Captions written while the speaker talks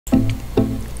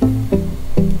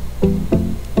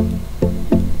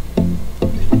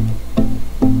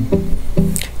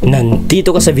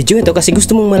nandito ka sa video ito kasi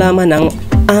gusto mong malaman ang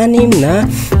 6 na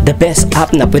the best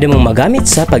app na pwede mong magamit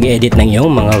sa pag-edit ng iyong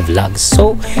mga vlogs.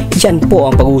 So, yan po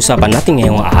ang pag-uusapan natin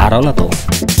ngayong araw na to.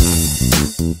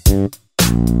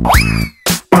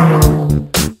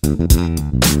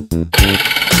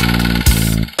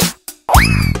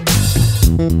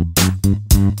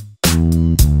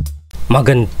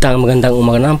 Magandang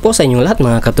umaga naman po sa inyong lahat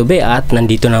mga katube, at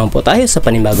nandito naman po tayo sa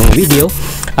panibagong video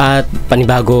at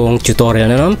panibagong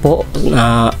tutorial na naman po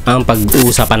na ang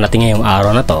pag-uusapan natin ngayong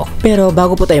araw na to. Pero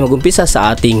bago po tayo mag-umpisa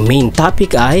sa ating main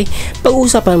topic ay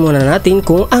pag-uusapan muna natin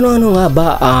kung ano-ano nga ba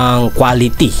ang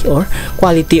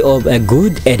quality of a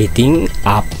good editing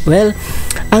app. Well,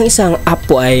 ang isang app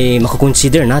po ay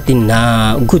makukonsider natin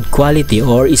na good quality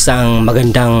or isang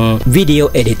magandang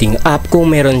video editing app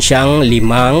kung meron siyang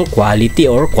 5 quality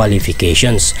or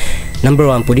qualifications. Number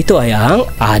 1 po dito ay ang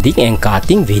adding and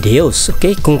cutting videos.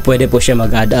 Okay, kung pwede po siya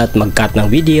mag-add at mag-cut ng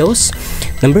videos.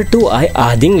 Number 2 ay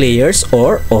adding layers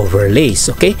or overlays.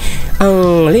 Okay,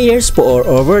 ang layers po or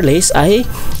overlays ay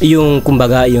yung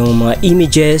kumbaga yung mga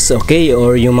images, okay,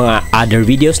 or yung mga other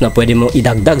videos na pwede mong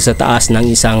idagdag sa taas ng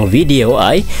isang video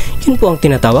ay yun po ang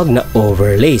tinatawag na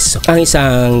overlays. Ang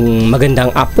isang magandang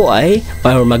app po ay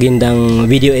or magandang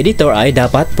video editor ay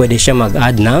dapat pwede siya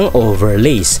mag-add ng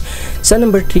overlays. Sa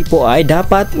number 3 po ay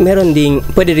dapat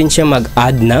pwede rin siya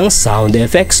mag-add ng sound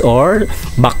effects or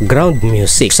background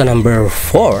music. Sa number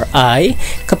 4 ay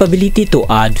capability to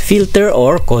add filter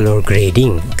or color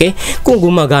grading. Okay? Kung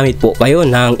gumagamit po kayo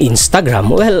ng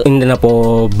Instagram, well, hindi na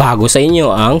po bago sa inyo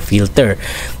ang filter.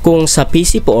 Kung sa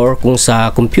PC po or kung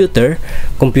sa computer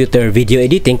video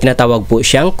editing, tinatawag po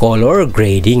siyang color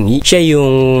grading. Siya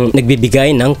yung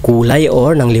nagbibigay ng kulay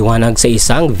or ng liwanag sa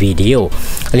isang video.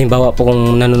 Halimbawa po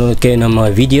kung nanonood kayo ng mga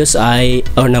videos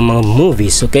or ng mga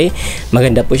movies, okay,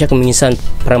 maganda po siya kung minsan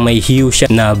parang may hue siya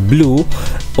na blue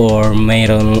or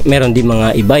meron din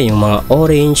mga iba yung mga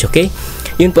orange, okay.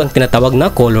 Yun po ang tinatawag na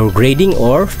color grading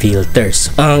or filters.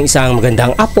 Ang isang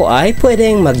magandang app po ay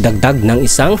pwedeng magdagdag ng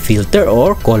isang filter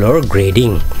or color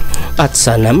grading. At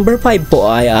sa number 5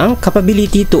 po ay ang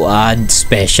capability to add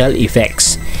special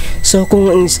effects. So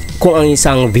kung ang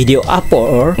isang video app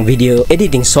or video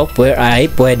editing software ay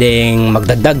pwedeng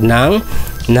magdagdag ng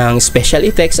special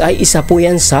effects, ay isa po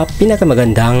yan sa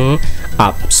pinakamagandang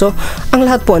app. So ang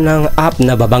lahat po ng app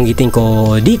na babanggitin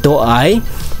ko dito ay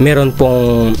meron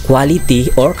pong quality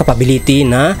or capability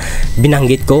na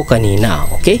binanggit ko kanina,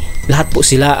 okay? Lahat po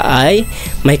sila ay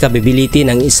may capability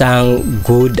ng isang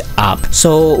good app.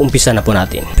 So umpisa na po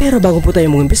natin. Pero bago po tayo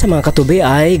mag-umpisa mga katube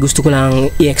ay gusto ko lang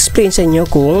i-explain sa inyo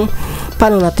kung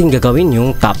paano natin gagawin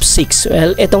yung top 6.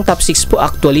 Well, itong top 6 po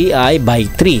actually ay by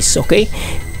 3s, okay?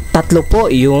 3 po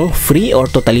yung free or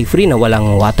totally free na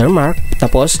walang watermark.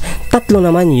 Tapos 3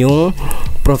 naman yung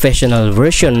professional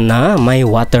version na may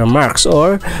watermarks,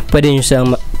 or pwede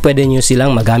nyo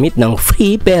silang magamit ng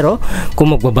free pero kung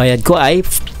magbabayad ko ay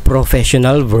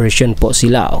professional version po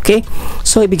sila, okay?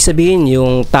 So ibig sabihin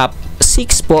yung top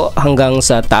 6 po hanggang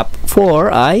sa top 4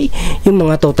 ay yung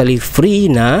mga totally free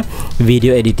na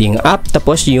video editing app.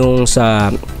 Tapos yung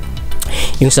sa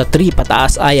 3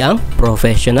 pataas ay ang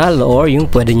professional or yung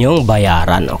pwede nyong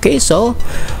bayaran. Okay, so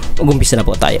mag-umpisa na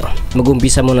po tayo.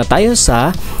 Mag-umpisa muna tayo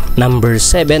sa number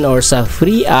 7 or sa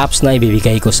free apps na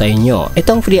ibibigay ko sa inyo.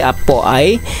 Itong free app po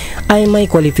ay may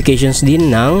qualifications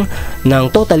din ng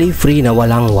totally free na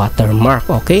walang watermark.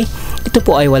 Okay, ito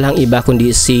po ay walang iba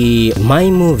kundi si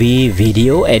MyMovie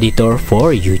video editor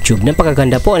for YouTube.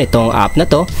 Napakaganda po nitong app na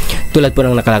to. Tulad po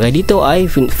ng nakalagay dito ay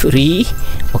free,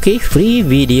 okay, free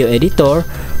video editor,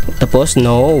 tapos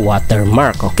no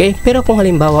watermark, okay. Pero kung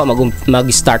halimbawa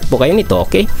mag-start po kayo nito,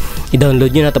 okay,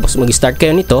 i-download nyo na tapos mag-start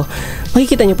kayo nito,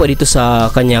 makikita nyo po dito sa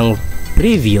kanyang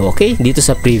preview, okay. Dito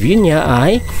sa preview niya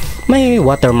ay may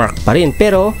watermark pa rin,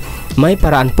 pero may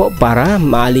paraan po para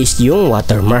maalis yung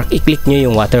watermark. I-click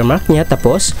nyo yung watermark niya,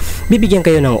 tapos bibigyan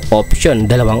kayo ng option,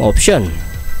 2 option.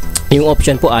 Yung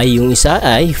option po ay yung isa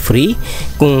ay free,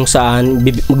 kung saan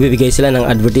magbibigay sila ng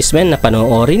advertisement na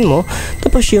panoorin mo.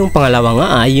 Tapos yung pangalawa nga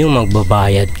ay yung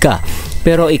magbabayad ka.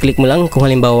 Pero i-click mo lang, kung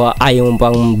halimbawa ayaw mo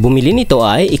pang bumili nito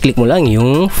ay i-click mo lang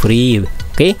yung free.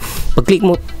 Okay? Pag-click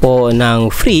mo po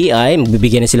ng free ay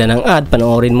magbibigyan na sila ng ad,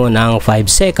 panoorin mo ng 5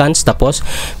 seconds, tapos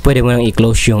pwede mo nang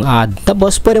i-close yung ad.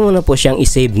 Tapos pwede mo na po siyang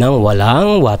i-save ng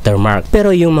walang watermark. Pero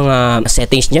yung mga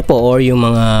settings niya po or yung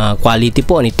mga quality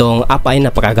po nitong app ay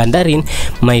napakaganda rin.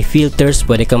 May filters,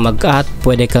 pwede kang mag-cut,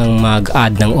 pwede kang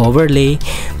mag-add ng overlay.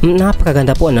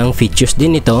 Napakaganda po ng features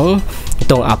din itong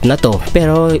app na to.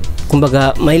 Pero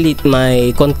kumbaga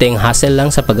may konting hassle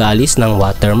lang sa pag-alis ng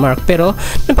watermark, pero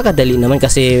napakadali naman kasi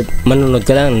kasi manunod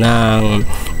ka lang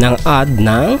ng ad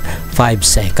ng 5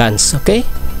 seconds, okay?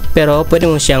 Pero pwede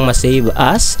mo siyang ma-save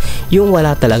as yung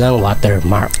wala talagang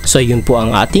watermark. So yun po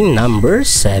ang ating number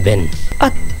 7.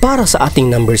 At para sa ating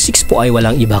number 6 po ay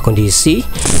walang iba kundi si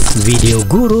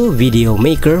VideO.Guru Video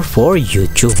Maker for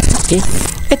YouTube. Okay?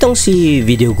 Itong si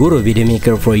VideO.Guru Video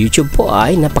Maker for YouTube po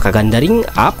ay napakaganda ring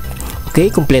app. Okay,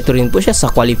 kumpleto rin po siya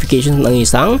sa qualifications ng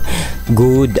isang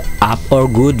good app or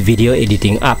good video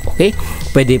editing app. Okay,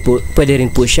 pwede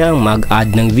rin po siyang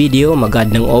mag-add ng video,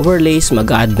 mag-add ng overlays,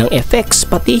 mag-add ng effects,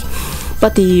 pati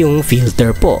yung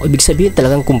filter po. Ibig sabihin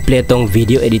talagang kumpletong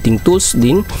video editing tools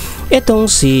din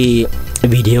itong si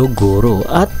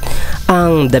VideO.Guru. At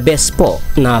ang the best po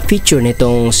na feature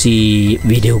nitong si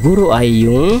VideO.Guru ay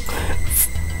yung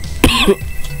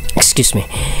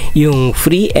yung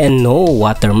free and no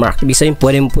watermark. Ibig sabihin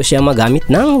pwede mo po siya magamit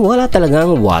ng wala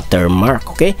talagang watermark.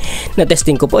 Okay,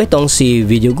 na-testing ko po itong si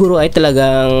VideO.Guru ay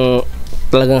talagang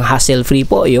hassle free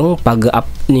po yung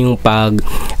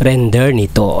pag-render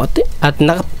nito, at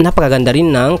napakaganda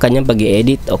rin ng kanyang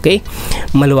pag-edit. Okay,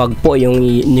 maluwag po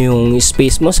yung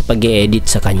space mo sa pag-edit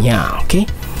sa kanya. Okay,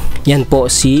 yan po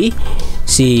si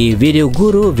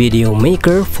VideO.Guru Video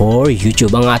Maker for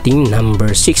YouTube, ang ating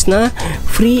number 6 na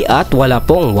free at wala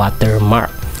pong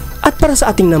watermark. At para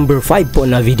sa ating number 5 po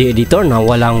na video editor na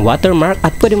walang watermark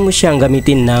at pwede mo siyang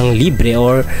gamitin ng libre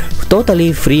or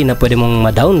totally free na pwede mong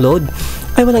ma-download,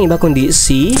 ay walang iba kundi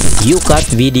si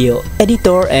YouCut Video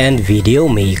Editor and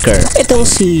Video Maker. Itong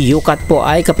si YouCut po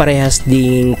ay kaparehas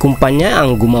ding kumpanya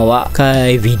ang gumawa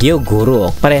kay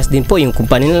VideO.Guru. Parehas din po yung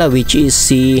kumpanya nila, which is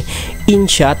si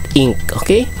InShot Inc.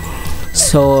 Okay?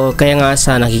 So, kaya nga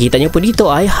sa nakikita nyo po dito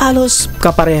ay halos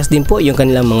kaparehas din po yung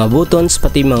kanilang mga buttons,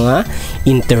 pati mga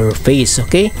interface.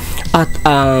 Okay? At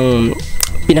ang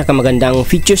pinakamagandang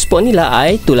features po nila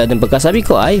ay tulad ng pagkasabi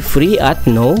ko ay free at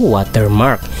no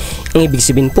watermark. Ang ibig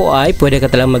sabihin po ay pwede ka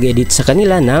talagang mag-edit sa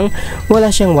kanila nang wala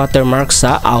siyang watermark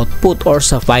sa output or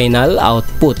sa final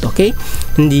output. Okay?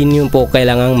 Hindi niyo po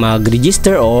kailangang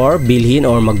mag-register or bilhin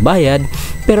or magbayad.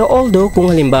 Pero although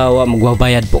kung halimbawa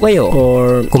magbabayad po kayo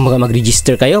or kung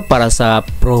mag-register kayo para sa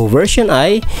pro version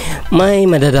ay may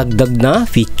madadagdag na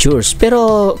features.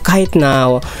 Pero kahit na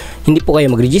hindi po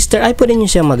kayo mag-register ay pwede nyo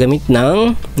siya magamit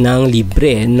ng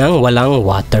libre, ng walang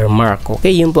watermark.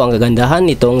 Okay, yun po ang kagandahan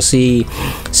nitong si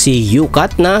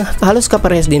YouCut na halos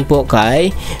kaparehas din po kay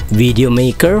Video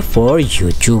Maker for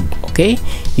YouTube. Okay,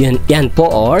 yan po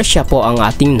or siya po ang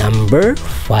ating number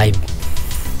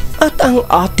 5. At ang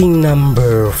ating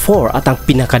number 4 at ang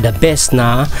pinaka-the best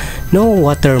na no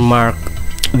watermark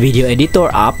video editor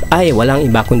app ay walang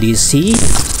iba kundi si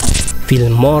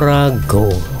FilmoraGo.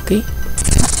 Okay?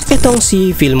 Itong si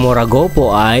FilmoraGo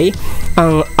po ay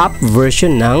ang app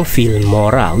version ng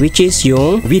Filmora, which is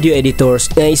yung video editors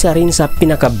na isa rin sa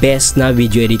pinaka-best na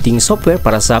video editing software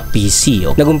para sa PC.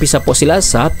 Nagumpisa po sila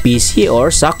sa PC or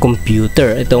sa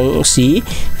computer, itong si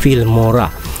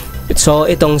Filmora. So,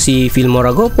 itong si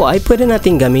FilmoraGo po ay pwede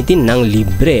natin gamitin ng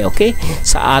libre, okay?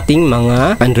 Sa ating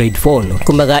mga Android phone.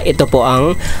 Kumbaga, ito po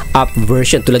ang app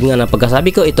version. Tulad nga ng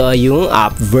pagkasabi ko, ito ay yung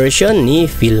app version ni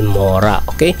Filmora,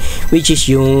 okay? Which is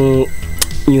yung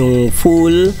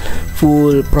full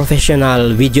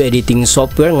professional video editing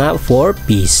software nga for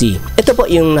PC. Ito po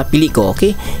yung napili ko,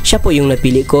 okay? Siya po yung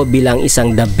napili ko bilang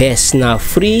isang the best na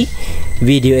free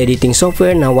video editing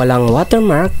software na walang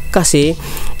watermark kasi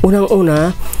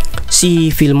unang-una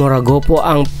si FilmoraGo po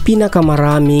ang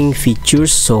pinakamaraming features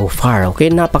so far.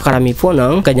 Okay, napakarami po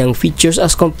ng kanyang features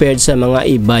as compared sa mga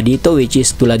iba dito, which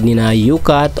is tulad ni na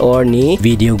YouCut or ni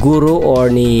VideO.Guru or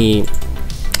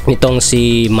nitong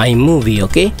si MyMovie.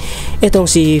 Okay, itong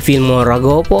si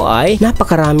FilmoraGo po ay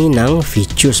napakarami ng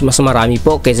features, mas marami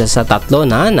po kaysa sa tatlo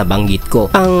na nabanggit ko.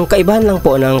 Ang kaibahan lang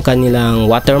po ng kanilang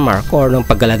watermark or ng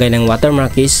paglalagay ng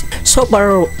watermark is so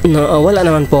far wala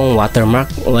naman pong watermark,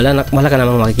 wala ka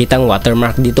namang makikitang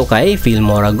watermark dito kay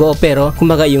FilmoraGo, pero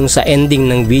kumbaga yung sa ending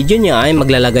ng video niya ay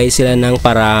maglalagay sila ng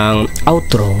parang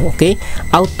outro. Okay,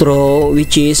 outro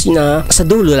which is na sa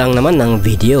dulo lang naman ng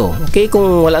video. Okay,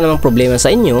 kung wala namang problema sa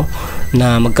inyo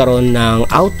na magkaroon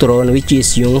ng outro which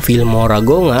is yung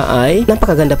FilmoraGo nga, ay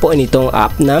napakaganda po nitong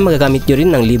app na magagamit nyo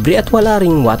rin ng libre at wala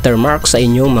ring watermark sa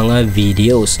inyong mga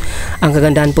videos. Ang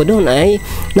kagandahan po doon ay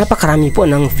napakarami po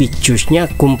ng features niya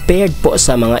compared po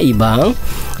sa mga ibang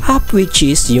app which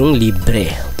is yung libre.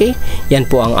 Okay, yan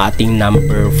po ang ating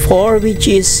number 4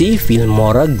 which is si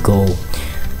FilmoraGo.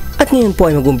 At ngayon po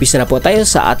ay mag-umpisa na po tayo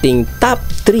sa ating top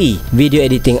 3 video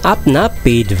editing app na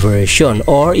paid version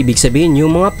or ibig sabihin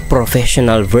yung mga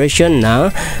professional version na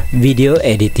video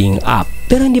editing app.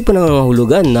 Pero hindi po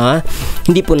nangangahulugan na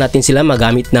hindi po natin sila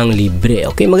magamit ng libre.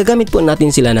 Okay, magagamit po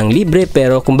natin sila ng libre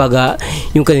pero kumbaga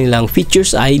yung kanilang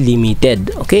features ay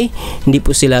limited. Okay, hindi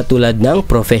po sila tulad ng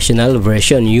professional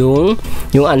version, yung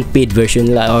unpaid version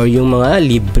nila or yung mga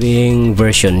libreng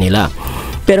version nila.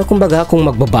 Pero kumbaga kung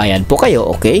magbabayad po kayo,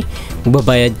 okay,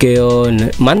 magbabayad kayo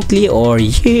monthly or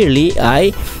yearly,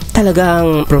 ay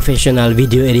talagang professional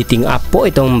video editing app po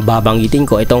itong babanggitin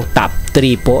ko, itong top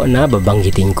 3 po na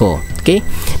babanggitin ko. Okay,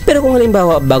 pero kung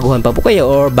halimbawa baguhan pa po kayo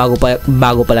or bago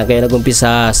pa lang kayo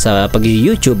nag-umpisa sa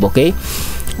pag-YouTube, okay,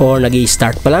 or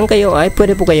nag-i-start pa lang kayo, ay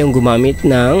pwede po kayong gumamit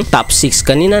ng top 6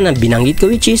 kanina na binanggit ko,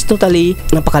 which is totally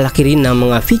napakalaki rin ng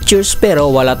mga features pero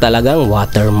wala talagang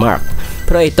watermark.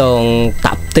 Pero itong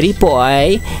top 3 po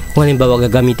ay kung halimbawa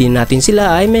gagamitin natin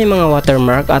sila ay may mga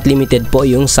watermark at limited po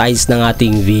yung size ng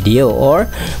ating video, or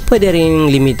pwede rin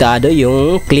limitado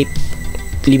yung clip.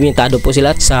 Limitado po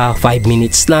sila sa 5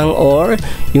 minutes lang, or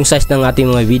yung size ng ating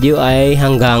mga video ay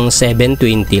hanggang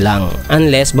 720 lang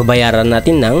unless babayaran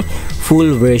natin ng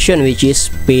full version, which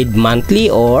is paid monthly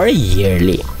or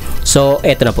yearly. So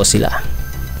eto na po sila.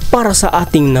 Para sa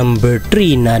ating number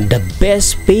 3 na the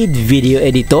best paid video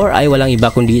editor ay walang iba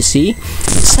kundi si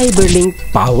Cyberlink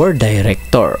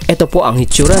PowerDirector. Ito po ang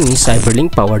hitsura ni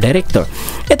Cyberlink PowerDirector.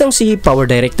 Itong si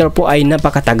PowerDirector po ay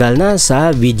napakatagal na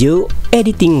sa video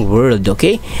editing world,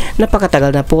 okay?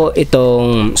 Napakatagal na po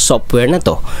itong software na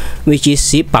to, which is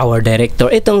si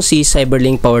PowerDirector. Itong si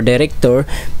Cyberlink PowerDirector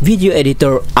video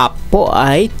editor app po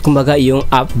ay kumbaga yung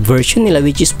app version nila,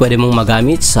 which is pwede mong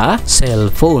magamit sa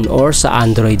cellphone or sa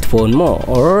Android phone mo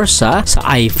or sa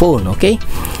iPhone, okay?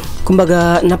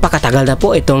 Kumbaga napakatagal na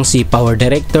po itong si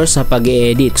PowerDirector sa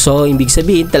pag-edit. So ibig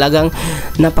sabihin talagang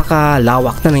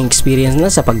napakalawak na ng experience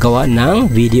na sa paggawa ng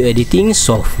video editing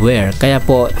software. Kaya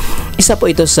po isa po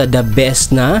ito sa the best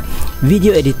na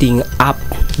video editing app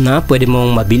na pwede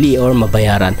mong mabili or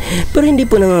mabayaran. Pero hindi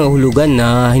po nangangahulugan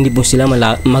na hindi po sila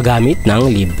magamit ng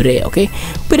libre, okay?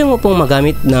 Pwede mo pong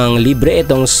magamit ng libre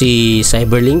itong si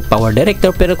Cyberlink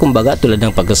PowerDirector, pero kumbaga tulad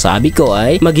ng pagkasabi ko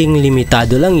ay maging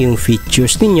limitado lang yung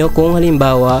features ninyo kung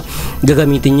halimbawa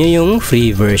gagamitin nyo yung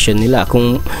free version nila.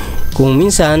 Kung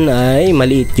minsan ay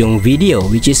maliit yung video,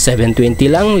 which is 720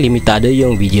 lang, limitado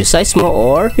yung video size mo,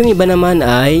 or yung iba naman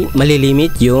ay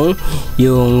malilimit yung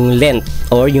length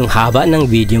or yung haba ng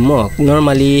video mo.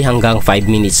 Normally hanggang 5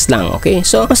 minutes lang, okay?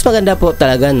 So mas maganda po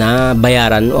talaga na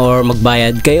bayaran or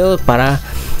magbayad kayo para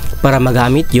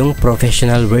magamit yung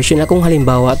professional version na kung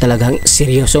halimbawa talagang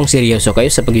seryoso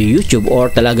kayo sa pag-YouTube or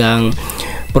talagang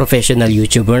professional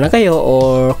YouTuber na kayo,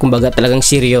 or kumbaga talagang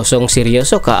seryoso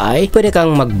ka, ay pwede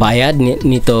kang magbayad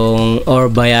nitong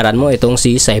or bayaran mo itong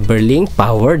si Cyberlink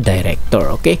PowerDirector,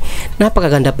 okay?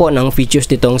 Napakaganda po ng features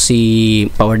nitong si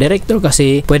PowerDirector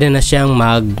kasi pwede na siyang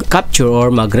mag-capture or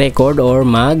mag-record or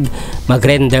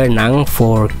mag-render ng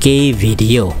 4K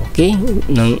video, okay?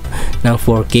 ng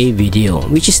 4K video,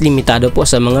 which is limitado po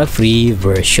sa mga free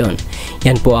version.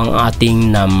 Yan po ang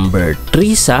ating number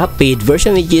 3 sa paid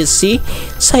version, which is si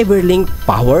Cyberlink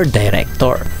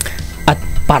PowerDirector. At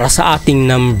para sa ating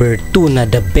number 2 na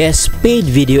the best paid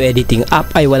video editing app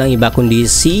ay walang iba kundi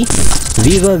si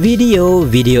Vivavideo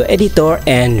video editor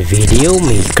and video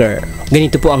maker.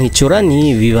 Ganito po ang hitsura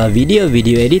ni Vivavideo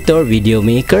video editor, video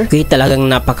maker. Okay, talagang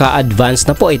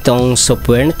napaka-advanced na po itong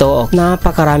software na to.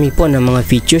 Napakarami po ng mga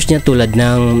features niya tulad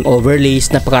ng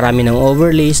overlays, napakarami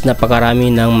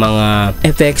ng mga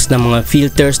effects, ng mga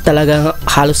filters. Talagang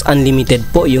halos unlimited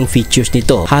po yung features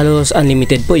nito. Halos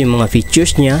unlimited po yung mga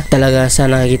features niya. Talaga sa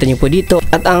nakikita niyo po dito.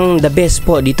 At ang the best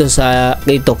po dito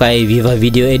kay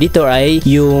Vivavideo editor ay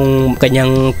yung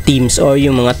kanyang themes or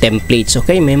yung mga templates.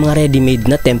 Okay, may mga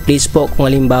ready-made na templates po kung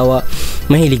halimbawa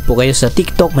mahilig po kayo sa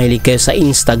TikTok, mahilig kayo sa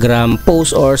Instagram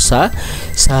post or sa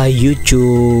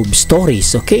YouTube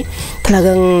stories, okay?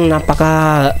 Talagang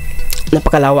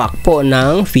napakalawak po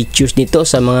ng features nito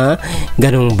sa mga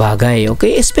ganong bagay,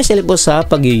 okay? Especially po sa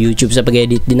pag-YouTube, sa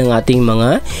pag-edit din ng ating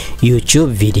mga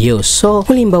YouTube videos. So,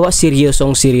 kung halimbawa seryoso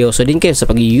din kayo sa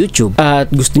pag-YouTube at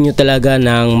gusto nyo talaga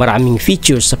ng maraming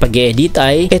features sa pag-edit,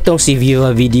 ay itong si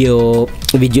Vivavideo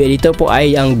video editor po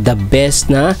ay ang the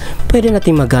best na pwede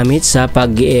natin magamit sa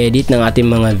pag-edit ng ating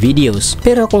mga videos.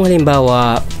 Pero kung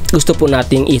halimbawa gusto po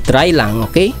nating i-try lang,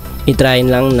 okay? I-try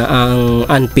lang na ang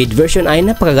unpaid version ay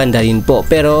napakaganda rin po,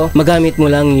 pero magamit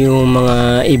mo lang yung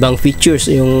mga ibang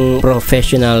features, yung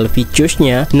professional features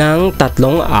niya ng 3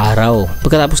 araw.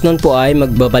 Pagkatapos nun po ay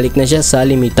magbabalik na siya sa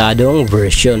limitadong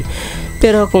version.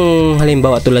 Pero kung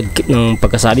halimbawa tulad ng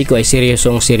pagkasabi ko ay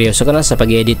seryoso ka na sa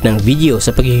pag-edit ng video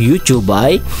sa pag-YouTube,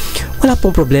 ay wala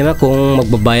pong problema kung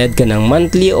magbabayad ka ng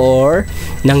monthly or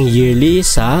ng yearly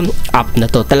sa app na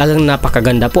to. Talagang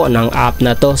napakaganda po ng app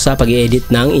na to sa pag-edit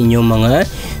ng inyong mga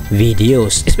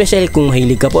videos, especially kung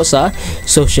mahilig ka po sa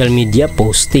social media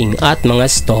posting at mga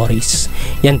stories.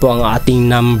 Yan po ang ating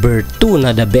number 2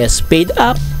 na the best paid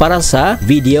app para sa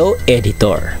video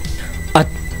editor. At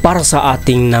para sa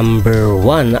ating number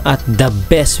 1 at the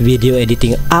best video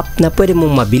editing app na pwede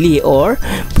mong mabili or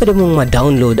pwede mong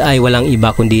ma-download ay walang iba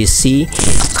kundi si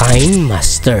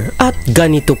Kinemaster. At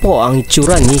ganito po ang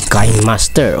itsura ni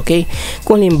Kinemaster, okay?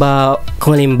 Kung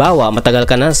halimbawa matagal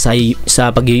ka na sa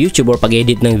pag-YouTube or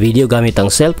pag-edit ng video gamit ang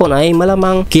cellphone, ay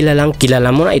malamang kilala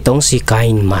mo na itong si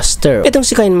Kinemaster. Itong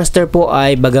si Kinemaster po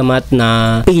ay bagamat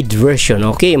na paid version,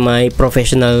 okay? May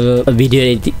professional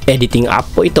video editing app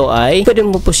po ito, ay pwede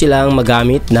mo po siyang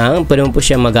magamit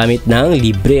ng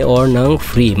libre or ng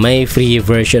free. May free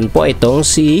version po itong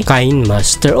si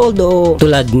Kinemaster. Although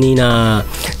tulad ni na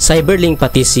Cyberlink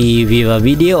pati si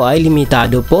Vivavideo ay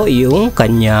limitado po yung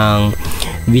kanyang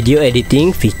video editing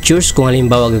features kung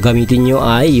halimbawa gagamitin nyo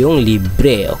ay yung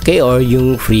libre, okay, or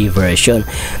yung free version.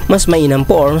 Mas mainam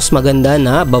po or mas maganda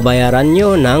na babayaran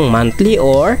nyo ng monthly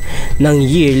or ng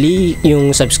yearly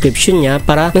yung subscription niya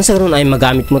para nang sa ganoon ay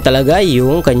magamit mo talaga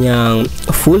yung kanyang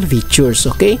full features,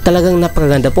 okay? Talagang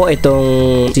napakaganda po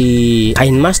itong si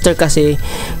Kinemaster kasi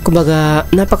kumbaga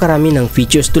napakarami ng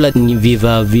features tulad ni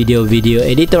Vivavideo video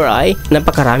editor, ay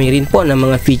napakarami rin po ng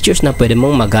mga features na pwede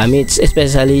mong magamit,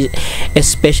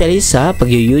 especially sa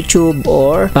pag-YouTube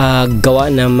or paggawa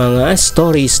ng mga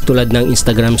stories tulad ng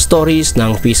Instagram stories,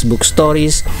 ng Facebook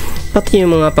stories, pati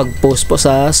yung mga pag-post po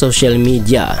sa social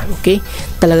media, okay?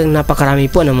 Talagang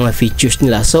napakarami po ng mga features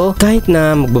nila. So kahit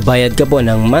na magbabayad ka po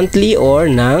ng monthly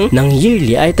or ng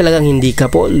yearly, ay talagang hindi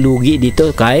ka po lugi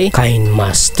dito kay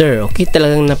Kinemaster, okay?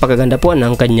 Talagang napakaganda po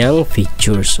ng kanyang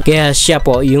features, kaya siya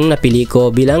po yung napili ko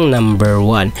bilang number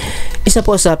 1. Isa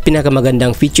po sa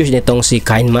pinakamagandang features nitong si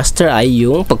Kinemaster ay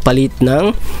yung pagpalit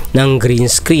ng green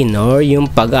screen or yung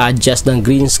pag-adjust ng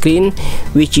green screen,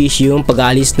 which is yung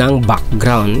pag-alis ng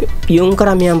background. Yung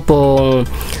karamihan pong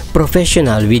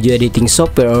professional video editing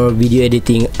software or video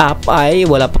editing app ay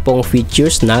wala pa pong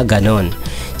features na ganon.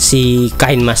 Si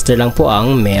Kinemaster lang po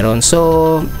ang meron.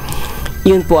 So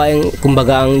yun po ay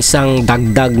kumbaga ang isang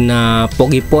dagdag na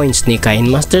pogi points ni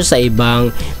Kinemaster sa ibang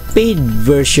paid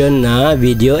version na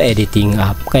video editing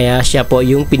app. Kaya siya po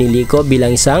yung pinili ko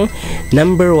bilang isang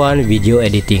number 1 video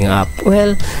editing app.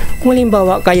 Well, kung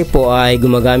halimbawa kayo po ay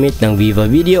gumagamit ng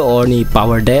Vivavideo or ni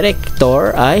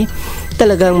PowerDirector, ay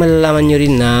talagang malalaman nyo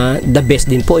rin na the best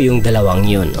din po yung dalawang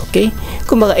yun, okay?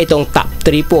 Kumbaga itong top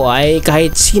 3 po ay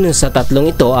kahit sino sa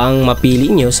tatlong ito ang mapili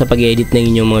nyo sa pag-edit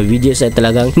ng inyong mga videos ay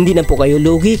talagang hindi na po kayo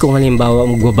lugi kung halimbawa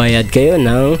magbabayad kayo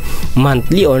ng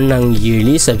monthly or ng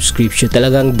yearly subscription.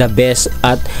 Talagang the best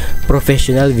at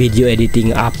professional video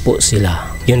editing app po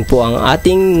sila. Yun po ang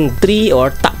ating 3 or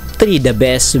top 3 the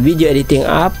best video editing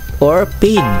app or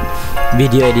paid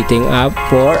video editing app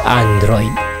for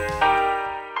Android.